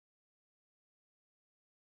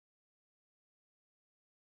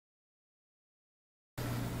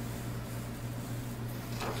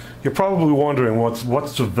You're probably wondering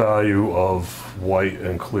what's the value of white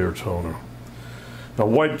and clear toner. Now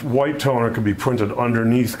white toner can be printed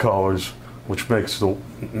underneath colors, which makes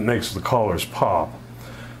the colors pop.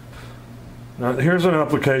 Now here's an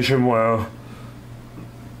application where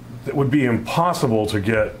it would be impossible to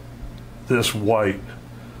get this white,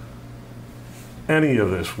 any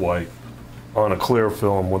of this white, on a clear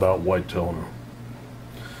film without white toner.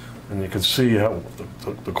 And you can see how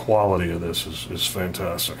the quality of this is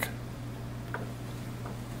fantastic.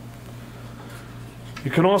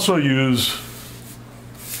 You can also use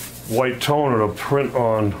white toner to print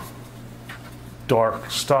on dark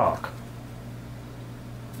stock.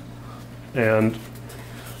 And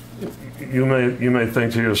you may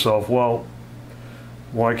think to yourself, well,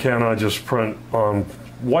 why can't I just print on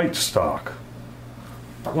white stock?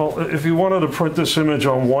 Well, if you wanted to print this image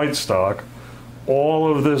on white stock,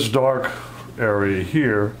 all of this dark area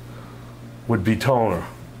here would be toner.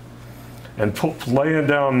 And laying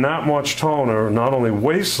down that much toner not only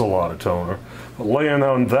wastes a lot of toner, but laying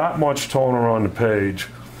down that much toner on the page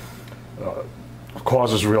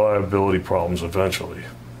causes reliability problems eventually.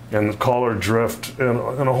 And color drift and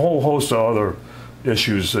a whole host of other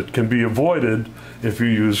issues that can be avoided if you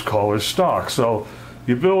use color stock. So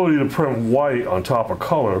the ability to print white on top of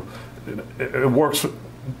color, it works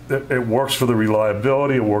for the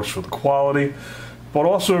reliability, it works for the quality, but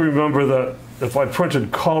also remember that if I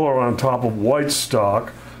printed color on top of white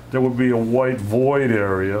stock, there would be a white void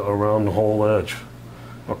area around the whole edge.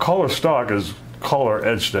 Now, color stock is color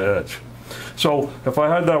edge to edge. So if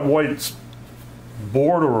I had that white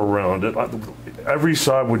border around it, every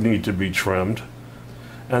side would need to be trimmed.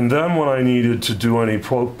 And then when I needed to do any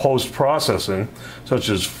post-processing, such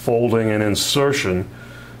as folding and insertion,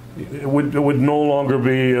 it would no longer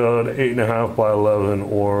be an 8.5 by 11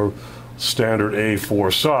 or standard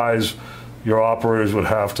A4 size. Your operators would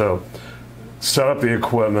have to set up the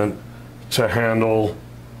equipment to handle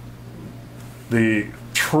the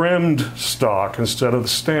trimmed stock instead of the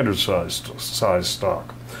standard size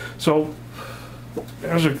stock. So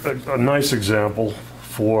there's a nice example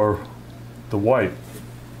for the white.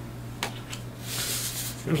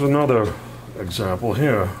 Here's another example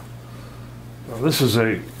here. Now, this is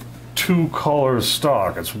a two-color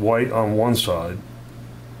stock. It's white on one side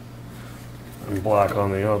and black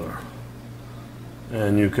on the other.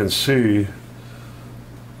 And you can see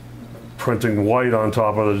printing white on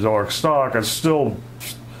top of the dark stock, it's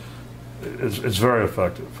very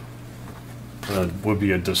effective. And it would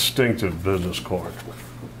be a distinctive business card.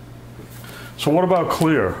 So what about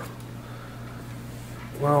clear?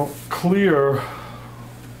 Well, clear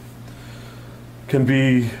can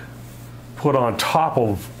be put on top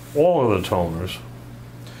of all of the toners.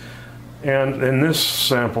 And in this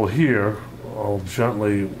sample here, I'll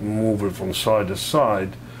gently move it from side to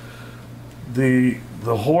side. The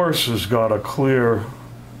horse has got a clear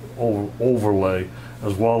overlay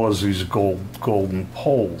as well as these golden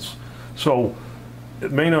poles. So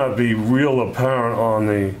it may not be real apparent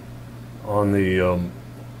on the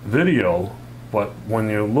video, but when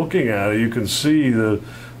you're looking at it, you can see the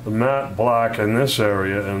matte black in this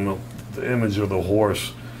area and the image of the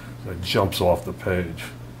horse that jumps off the page.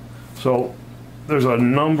 So there's a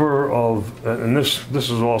number of, and this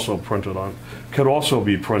is also printed on, could also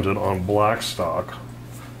be printed on black stock,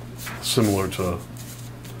 similar to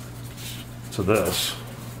this,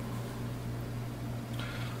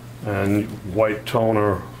 and white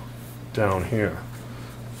toner down here.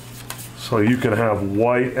 So you can have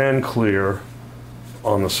white and clear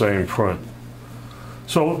on the same print.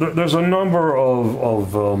 So there's a number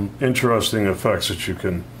of interesting effects that you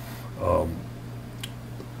can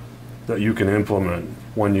implement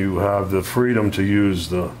when you have the freedom to use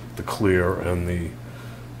the clear and the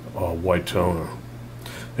white toner.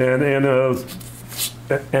 And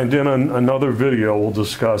in another video, we'll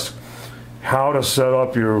discuss how to set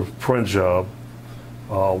up your print job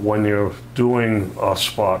when you're doing a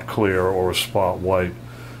spot clear or a spot white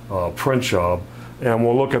print job, and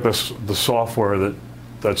we'll look at the software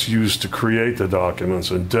that's used to create the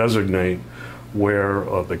documents and designate where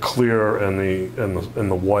the clear and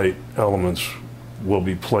the white elements will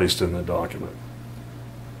be placed in the document.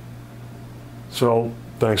 So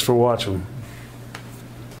thanks for watching.